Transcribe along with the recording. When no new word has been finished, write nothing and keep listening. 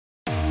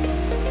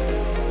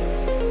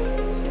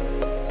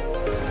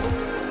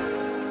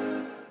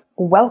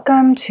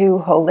Welcome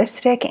to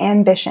Holistic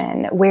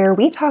Ambition, where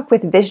we talk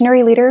with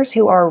visionary leaders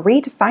who are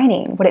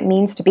redefining what it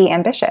means to be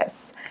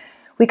ambitious.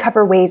 We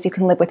cover ways you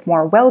can live with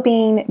more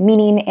well-being,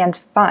 meaning, and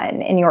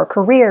fun in your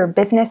career,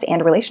 business,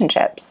 and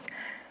relationships.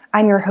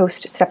 I'm your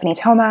host, Stephanie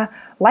Thoma,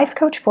 life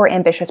coach for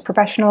ambitious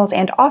professionals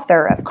and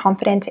author of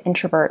Confident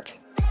Introvert.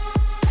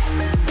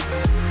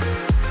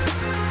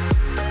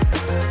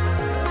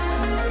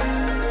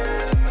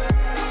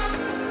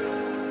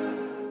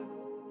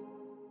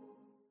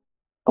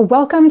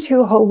 Welcome to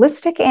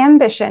Holistic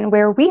Ambition,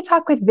 where we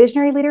talk with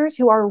visionary leaders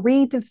who are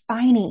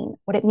redefining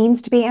what it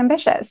means to be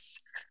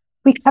ambitious.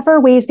 We cover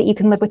ways that you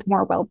can live with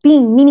more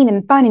well-being, meaning,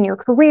 and fun in your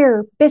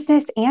career,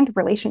 business, and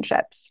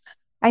relationships.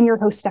 I'm your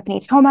host, Stephanie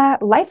Thoma,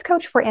 life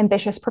coach for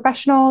ambitious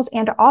professionals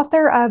and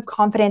author of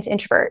Confident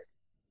Introvert.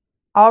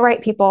 All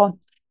right, people,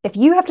 if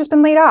you have just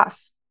been laid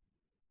off,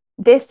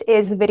 this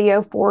is the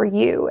video for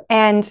you.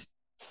 And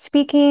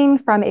speaking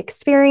from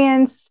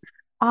experience,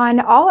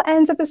 on all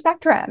ends of the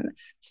spectrum,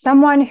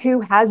 someone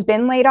who has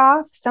been laid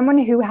off, someone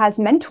who has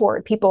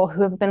mentored people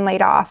who have been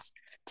laid off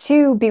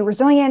to be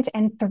resilient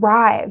and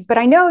thrive. But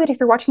I know that if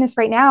you're watching this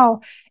right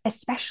now,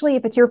 especially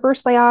if it's your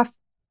first layoff,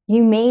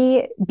 you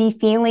may be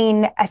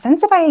feeling a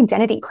sense of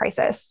identity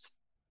crisis,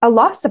 a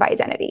loss of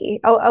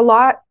identity.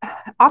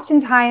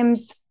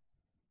 Oftentimes,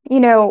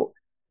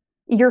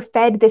 you're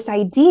fed this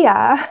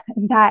idea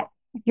that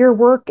your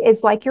work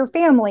is like your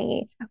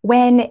family,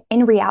 when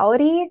in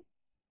reality,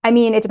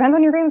 it depends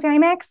on your family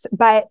dynamics,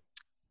 but,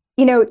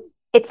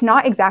 it's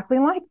not exactly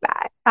like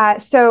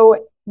that.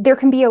 So there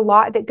can be a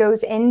lot that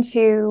goes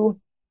into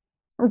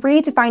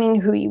redefining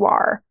who you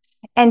are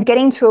and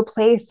getting to a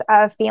place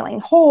of feeling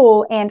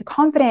whole and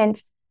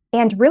confident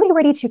and really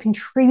ready to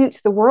contribute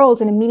to the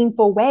world in a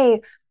meaningful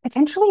way,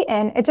 potentially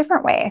in a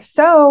different way.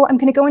 So I'm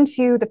going to go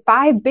into the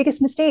 5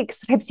 biggest mistakes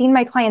that I've seen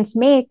my clients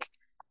make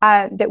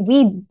that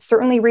we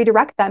certainly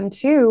redirect them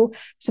to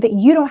so that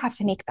you don't have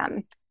to make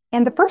them.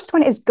 And the first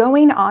one is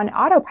going on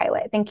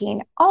autopilot,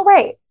 thinking, all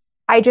right,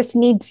 I just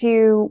need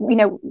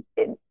to,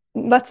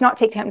 let's not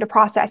take time to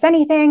process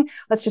anything.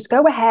 Let's just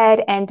go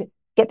ahead and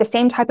get the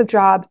same type of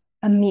job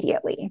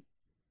immediately.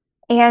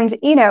 And,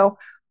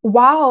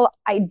 while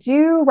I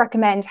do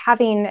recommend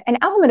having an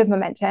element of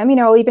momentum,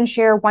 I'll even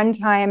share one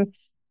time,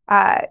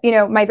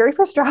 my very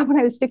first job when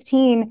I was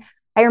 15,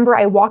 I remember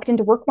I walked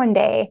into work one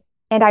day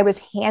and I was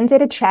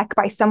handed a check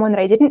by someone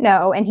that I didn't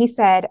know. And he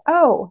said,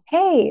 oh,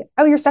 hey,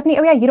 oh, you're Stephanie.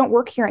 Oh yeah, you don't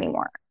work here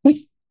anymore.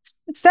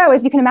 So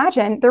as you can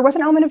imagine, there was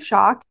an element of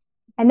shock.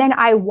 And then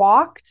I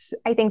walked,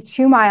 I think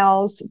 2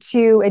 miles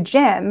to a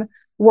gym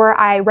where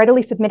I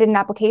readily submitted an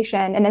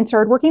application and then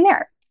started working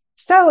there.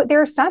 So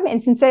there are some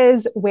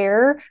instances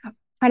where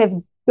kind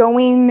of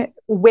going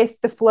with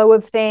the flow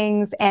of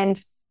things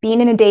and being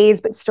in a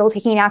daze, but still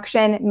taking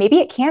action, maybe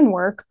it can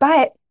work,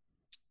 but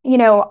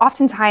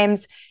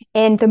oftentimes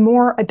in the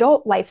more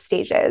adult life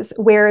stages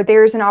where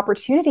there's an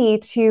opportunity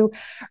to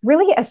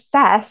really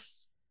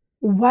assess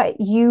what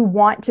you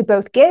want to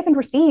both give and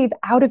receive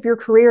out of your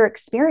career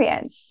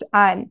experience.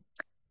 Do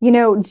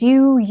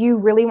you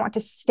really want to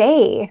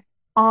stay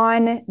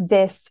on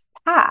this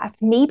path?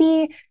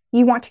 Maybe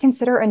you want to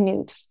consider a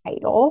new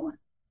title,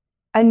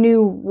 a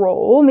new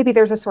role. Maybe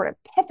there's a sort of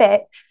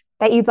pivot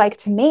that you'd like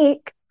to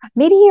make.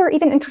 Maybe you're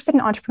even interested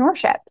in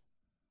entrepreneurship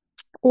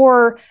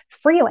or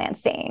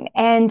freelancing.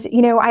 And,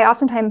 I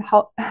oftentimes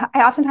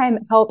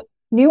help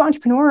new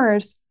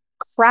entrepreneurs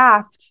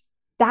craft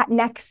that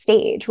next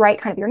stage, right?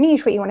 Kind of your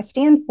niche, what you want to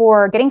stand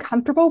for, getting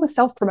comfortable with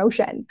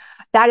self-promotion.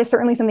 That is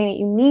certainly something that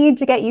you need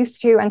to get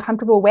used to and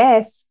comfortable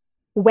with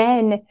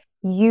when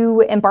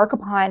you embark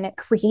upon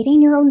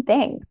creating your own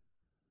thing.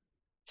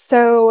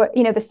 So,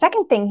 the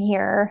second thing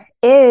here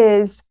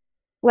is,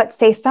 let's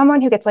say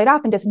someone who gets laid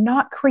off and does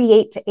not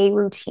create a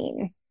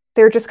routine.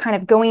 They're just kind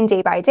of going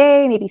day by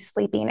day, maybe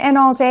sleeping in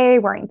all day,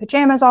 wearing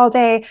pajamas all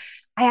day.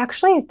 I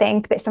actually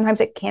think that sometimes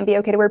it can be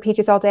okay to wear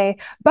PJs all day,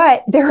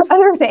 but there are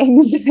other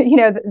things,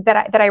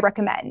 that I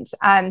recommend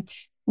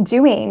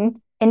doing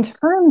in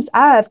terms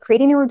of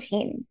creating a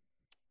routine.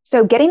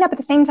 So getting up at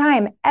the same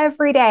time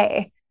every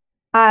day.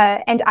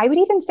 And I would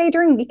even say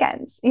during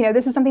weekends,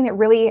 this is something that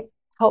really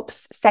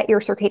helps set your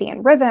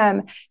circadian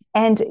rhythm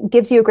and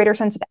gives you a greater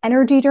sense of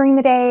energy during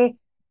the day.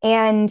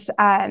 And,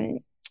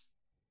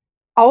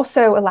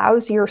 also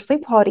allows your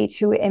sleep quality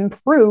to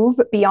improve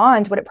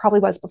beyond what it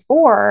probably was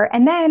before.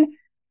 And then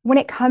when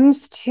it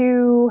comes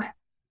to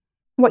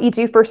what you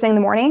do first thing in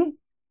the morning,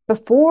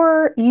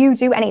 before you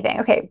do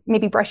anything, okay,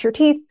 maybe brush your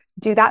teeth,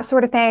 do that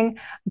sort of thing,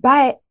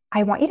 but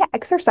I want you to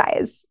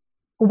exercise.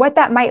 What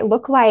that might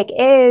look like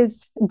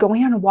is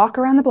going on a walk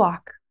around the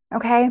block,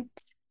 okay?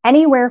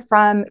 Anywhere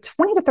from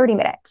 20 to 30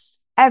 minutes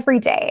every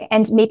day.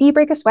 And maybe you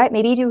break a sweat,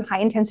 maybe you do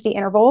high intensity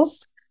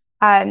intervals.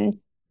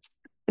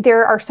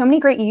 There are so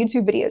many great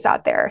YouTube videos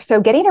out there.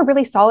 So getting a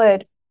really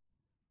solid,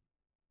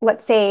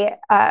 let's say,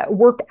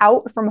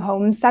 workout from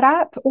home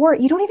setup, or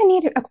you don't even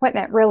need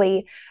equipment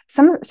really.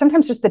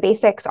 Sometimes just the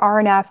basics are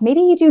enough. Maybe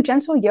you do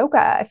gentle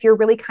yoga if you're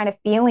really kind of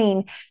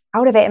feeling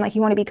out of it and like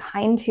you want to be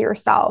kind to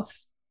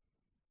yourself.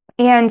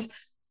 And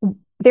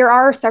there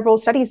are several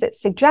studies that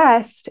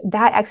suggest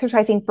that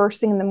exercising first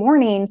thing in the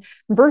morning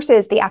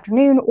versus the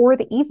afternoon or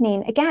the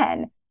evening,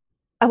 again,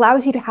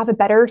 allows you to have a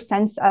better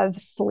sense of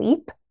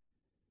sleep,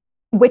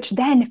 which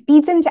then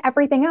feeds into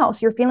everything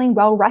else. You're feeling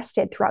well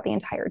rested throughout the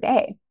entire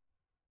day.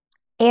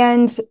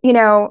 And,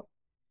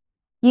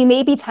 you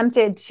may be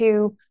tempted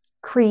to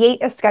create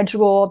a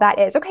schedule that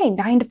is, okay,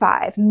 9 to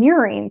 5,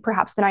 mirroring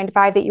perhaps the 9 to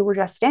 5 that you were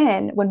just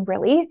in, when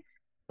really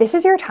this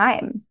is your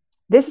time.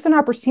 This is an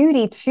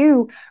opportunity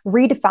to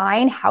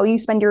redefine how you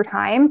spend your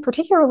time,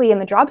 particularly in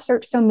the job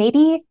search. So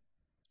maybe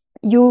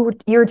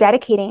you're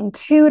dedicating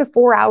 2 to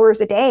 4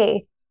 hours a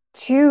day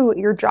to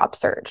your job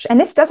search. And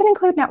this doesn't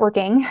include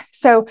networking.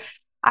 So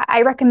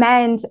I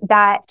recommend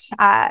that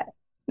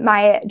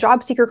my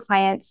job seeker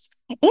clients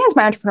and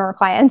my entrepreneur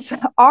clients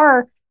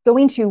are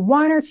going to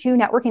 1 or 2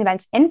 networking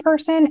events in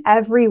person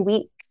every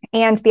week.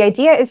 And the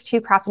idea is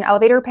to craft an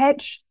elevator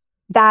pitch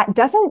that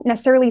doesn't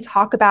necessarily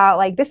talk about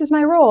like, this is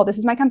my role, this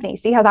is my company.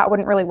 See how that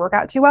wouldn't really work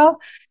out too well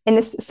in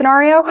this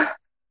scenario?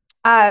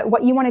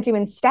 What you want to do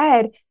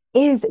instead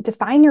is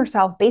define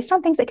yourself based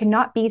on things that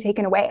cannot be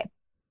taken away.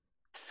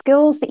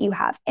 Skills that you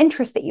have,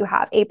 interests that you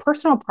have, a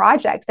personal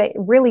project that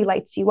really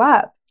lights you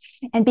up,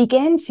 and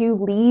begin to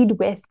lead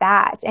with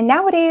that. And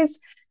nowadays,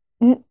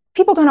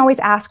 people don't always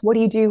ask, what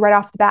do you do right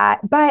off the bat?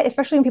 But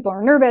especially when people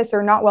are nervous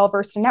or not well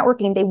versed in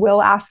networking, they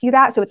will ask you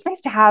that. So it's nice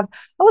to have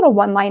a little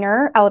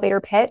one-liner elevator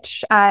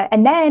pitch.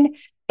 And then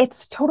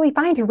it's totally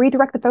fine to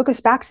redirect the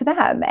focus back to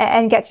them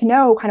and get to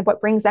know kind of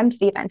what brings them to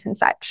the event and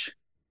such.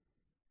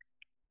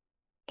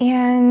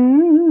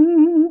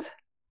 And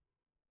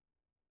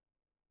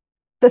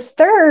the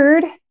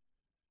third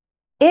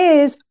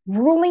is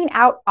ruling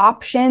out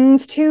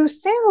options too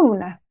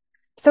soon.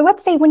 So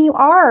let's say when you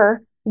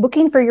are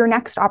looking for your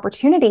next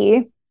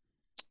opportunity,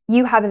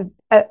 you have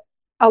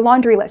a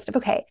laundry list of,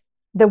 okay,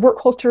 the work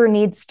culture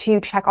needs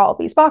to check all of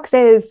these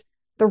boxes.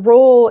 The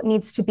role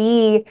needs to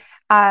be,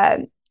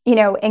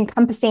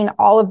 encompassing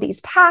all of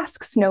these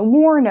tasks, no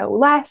more, no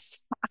less.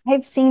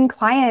 I've seen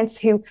clients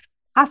who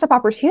pass up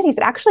opportunities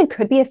that actually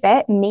could be a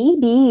fit.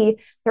 Maybe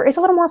there is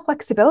a little more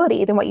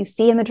flexibility than what you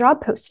see in the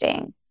job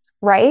posting,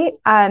 right?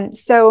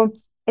 So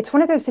it's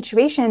one of those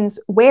situations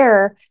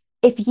where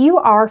if you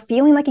are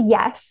feeling like a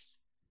yes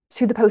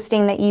to the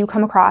posting that you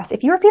come across,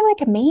 if you're feeling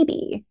like a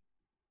maybe,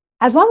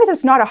 as long as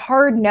it's not a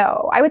hard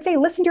no, I would say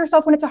listen to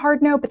yourself when it's a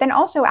hard no, but then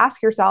also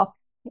ask yourself,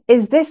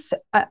 is this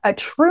a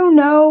true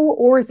no,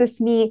 or is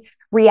this me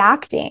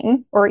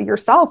reacting, or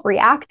yourself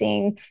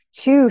reacting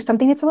to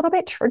something that's a little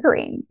bit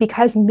triggering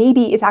because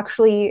maybe it's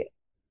actually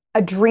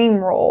a dream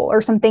role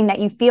or something that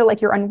you feel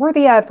like you're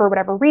unworthy of for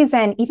whatever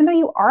reason, even though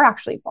you are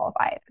actually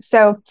qualified.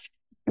 So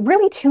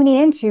really tuning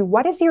into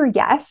what is your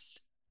yes.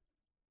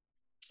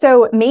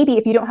 So maybe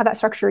if you don't have that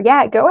structure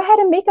yet, go ahead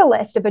and make a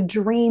list of a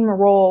dream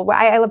role.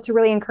 I love to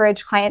really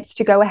encourage clients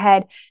to go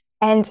ahead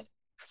and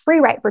free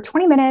write for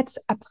 20 minutes,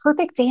 a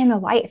perfect day in the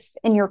life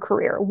in your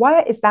career.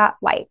 What is that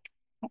like?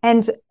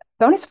 And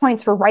bonus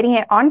points for writing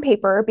it on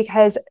paper,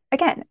 because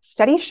again,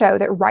 studies show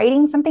that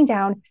writing something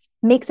down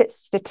makes it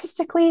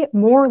statistically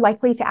more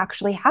likely to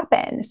actually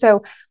happen.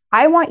 So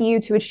I want you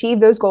to achieve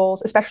those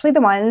goals, especially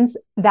the ones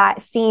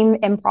that seem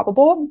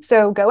improbable.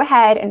 So go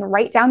ahead and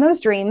write down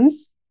those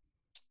dreams.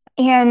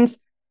 And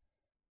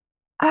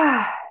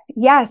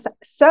yes,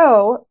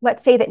 so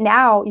let's say that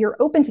now you're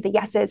open to the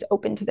yeses,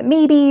 open to the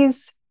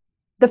maybes.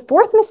 The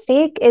fourth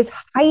mistake is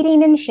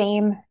hiding in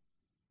shame.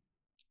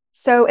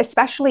 So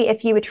especially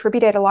if you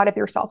attributed a lot of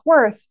your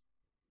self-worth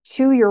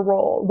to your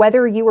role,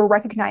 whether you were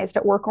recognized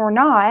at work or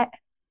not,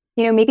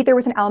 maybe there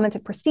was an element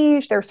of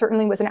prestige. There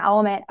certainly was an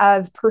element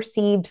of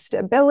perceived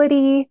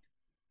stability.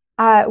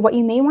 What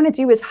you may want to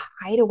do is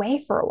hide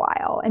away for a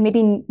while and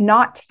maybe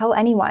not tell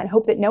anyone,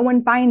 hope that no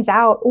one finds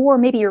out, or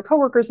maybe your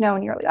coworkers know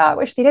and you're like, oh, I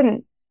wish they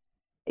didn't.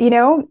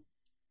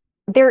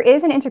 There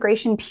is an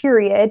integration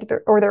period,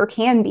 or there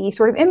can be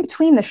sort of in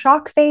between the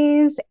shock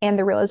phase and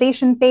the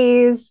realization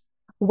phase,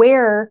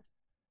 where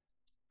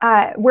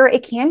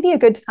it can be a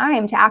good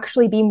time to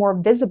actually be more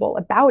visible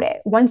about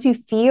it. Once you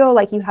feel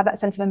like you have that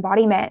sense of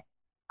embodiment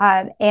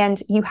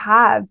and you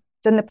have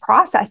done the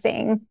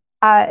processing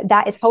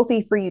that is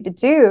healthy for you to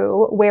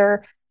do,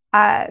 where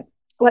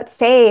let's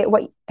say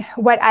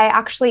what I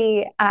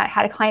actually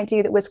had a client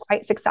do that was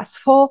quite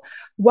successful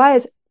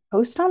was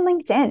post on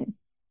LinkedIn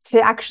to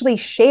actually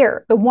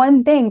share the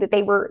one thing that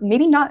they were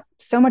maybe not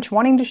so much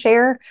wanting to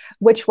share,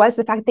 which was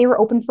the fact they were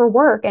open for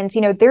work. And,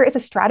 there is a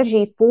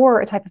strategy for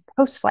a type of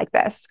post like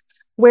this,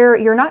 where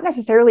you're not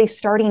necessarily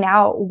starting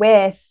out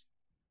with,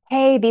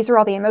 hey, these are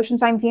all the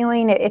emotions I'm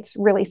feeling. It's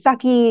really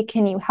sucky.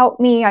 Can you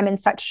help me? I'm in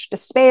such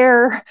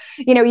despair.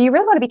 You really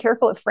want to be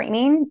careful of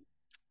framing.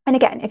 And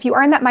again, if you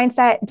are in that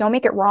mindset, don't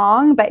make it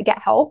wrong, but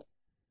get help.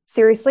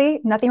 Seriously,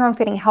 nothing wrong with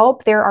getting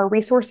help. There are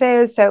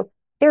resources. So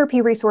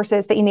therapy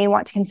resources that you may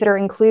want to consider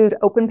include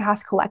Open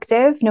Path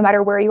Collective. No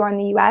matter where you are in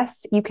the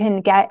US, you can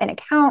get an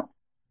account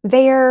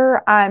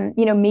there.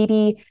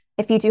 Maybe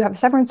if you do have a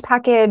severance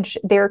package,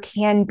 there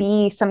can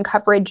be some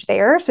coverage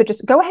there. So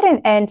just go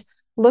ahead and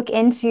look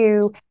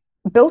into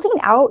building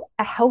out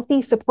a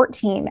healthy support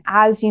team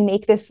as you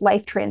make this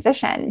life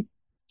transition.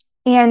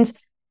 And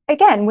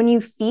again, when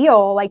you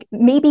feel like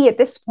maybe at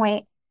this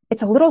point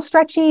it's a little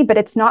stretchy, but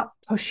it's not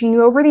pushing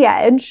you over the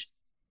edge.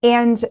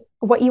 And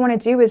what you want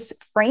to do is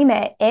frame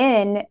it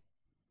in,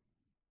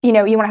 you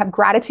want to have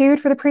gratitude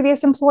for the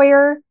previous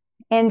employer.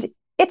 And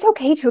it's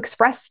okay to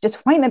express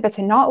disappointment, but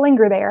to not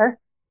linger there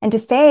and to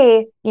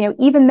say,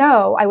 even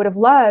though I would have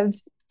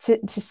loved to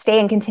stay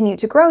and continue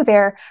to grow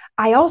there,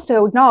 I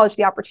also acknowledge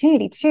the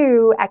opportunity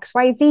to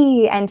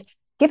XYZ and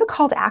give a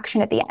call to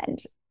action at the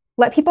end.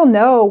 Let people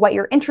know what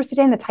you're interested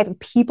in, the type of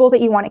people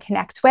that you want to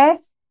connect with.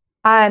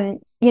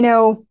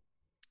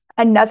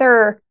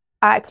 Another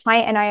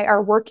client and I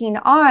are working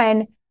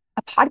on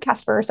a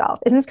podcast for herself.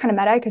 Isn't this kind of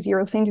meta because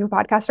you're listening to a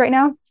podcast right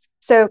now?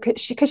 So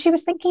because she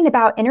was thinking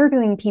about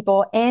interviewing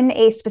people in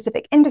a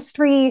specific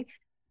industry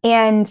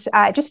and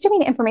just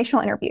doing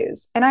informational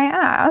interviews. And I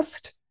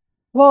asked,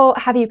 well,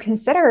 have you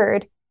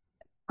considered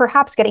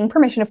perhaps getting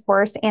permission, of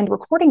course, and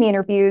recording the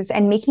interviews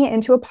and making it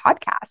into a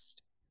podcast?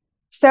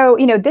 So,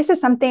 this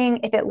is something,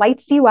 if it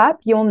lights you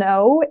up, you'll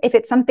know. If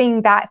it's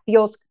something that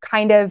feels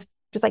kind of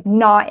just like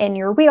not in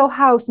your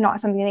wheelhouse, not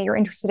something that you're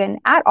interested in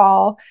at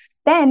all,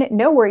 then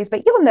no worries,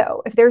 but you'll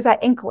know if there's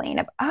that inkling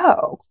of,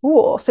 oh,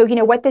 cool. So,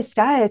 what this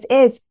does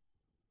is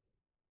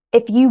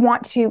if you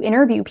want to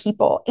interview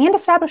people and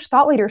establish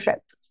thought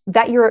leadership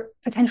that your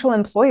potential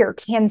employer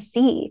can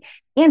see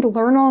and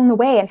learn along the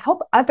way and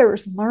help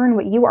others learn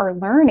what you are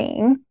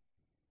learning,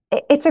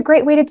 it's a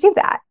great way to do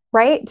that,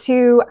 right?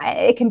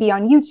 It can be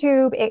on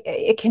YouTube,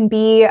 it can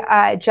be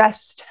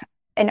just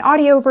an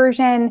audio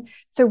version.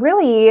 So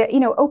really,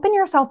 open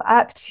yourself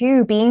up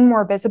to being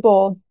more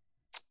visible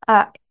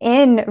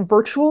in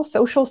virtual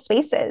social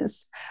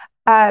spaces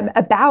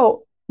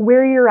about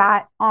where you're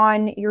at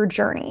on your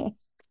journey.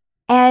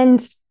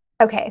 And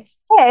okay,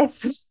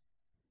 fifth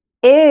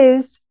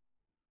is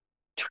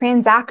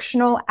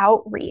transactional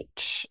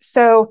outreach.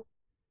 So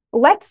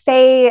let's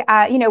say,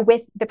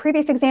 with the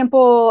previous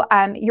example,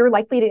 you're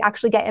likely to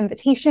actually get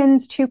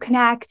invitations to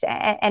connect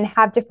and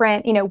have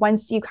different,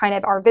 once you kind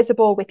of are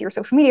visible with your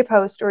social media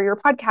post or your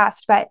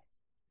podcast. But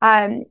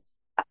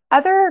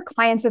other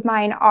clients of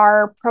mine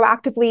are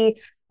proactively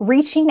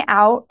reaching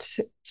out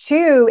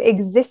to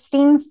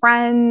existing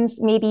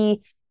friends,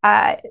 maybe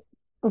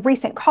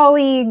recent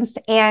colleagues,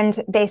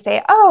 and they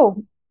say,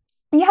 oh,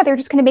 yeah, they're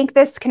just going to make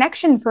this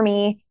connection for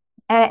me.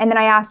 And then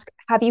I ask,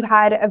 have you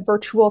had a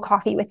virtual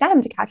coffee with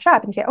them to catch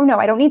up? And say, oh, no,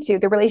 I don't need to.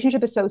 The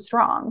relationship is so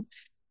strong.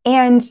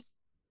 And,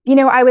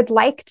 I would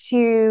like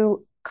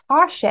to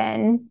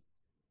caution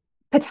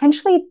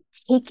potentially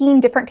taking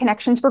different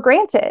connections for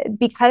granted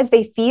because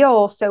they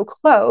feel so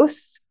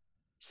close.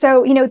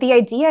 So, the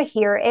idea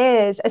here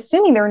is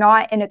assuming they're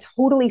not in a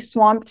totally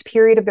swamped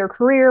period of their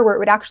career where it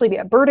would actually be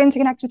a burden to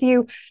connect with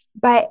you.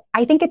 But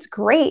I think it's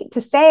great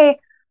to say,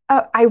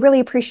 oh, I really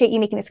appreciate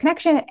you making this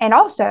connection. And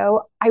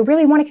also, I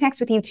really want to connect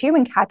with you too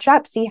and catch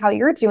up, see how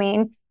you're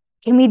doing.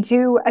 Can we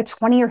do a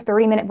 20 or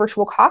 30-minute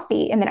virtual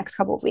coffee in the next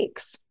couple of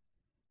weeks?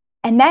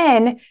 And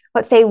then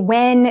let's say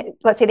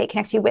they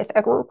connect you with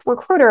a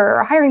recruiter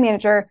or a hiring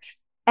manager,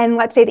 and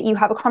let's say that you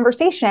have a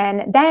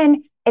conversation,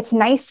 then it's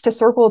nice to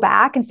circle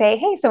back and say,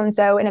 hey,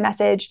 so-and-so in a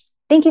message,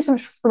 thank you so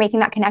much for making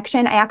that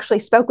connection. I actually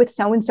spoke with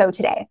so-and-so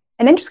today.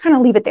 And then just kind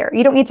of leave it there.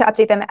 You don't need to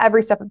update them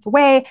every step of the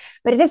way,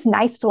 but it is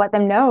nice to let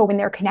them know when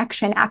their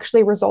connection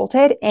actually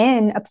resulted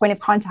in a point of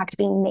contact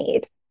being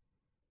made.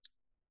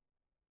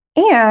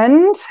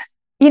 And,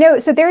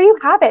 so there you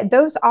have it.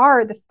 Those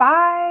are the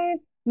 5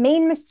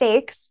 main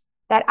mistakes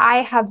that I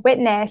have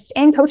witnessed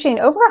in coaching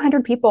over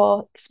 100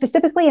 people,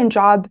 specifically in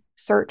job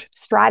search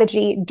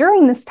strategy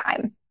during this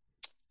time.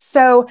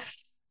 So,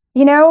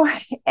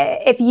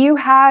 if you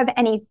have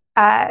any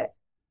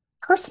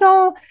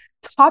personal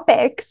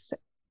topics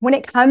when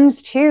it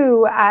comes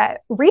to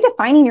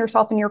redefining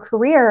yourself in your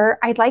career,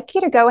 I'd like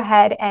you to go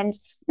ahead and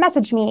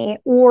message me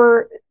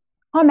or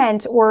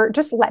comment or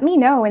just let me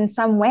know in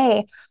some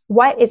way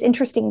what is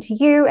interesting to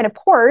you. And of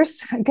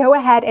course, go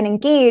ahead and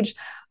engage,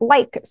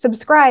 like,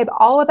 subscribe,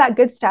 all of that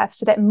good stuff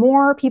so that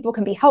more people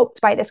can be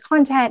helped by this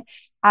content.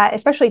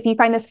 Especially if you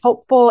find this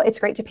helpful, it's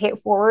great to pay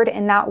it forward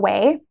in that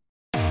way.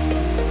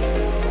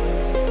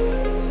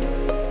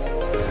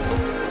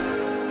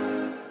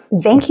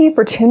 Thank you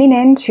for tuning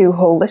in to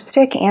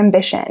Holistic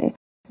Ambition.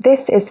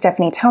 This is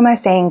Stephanie Thoma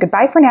saying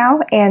goodbye for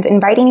now and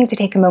inviting you to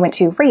take a moment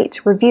to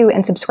rate, review,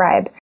 and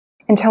subscribe.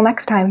 Until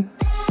next time.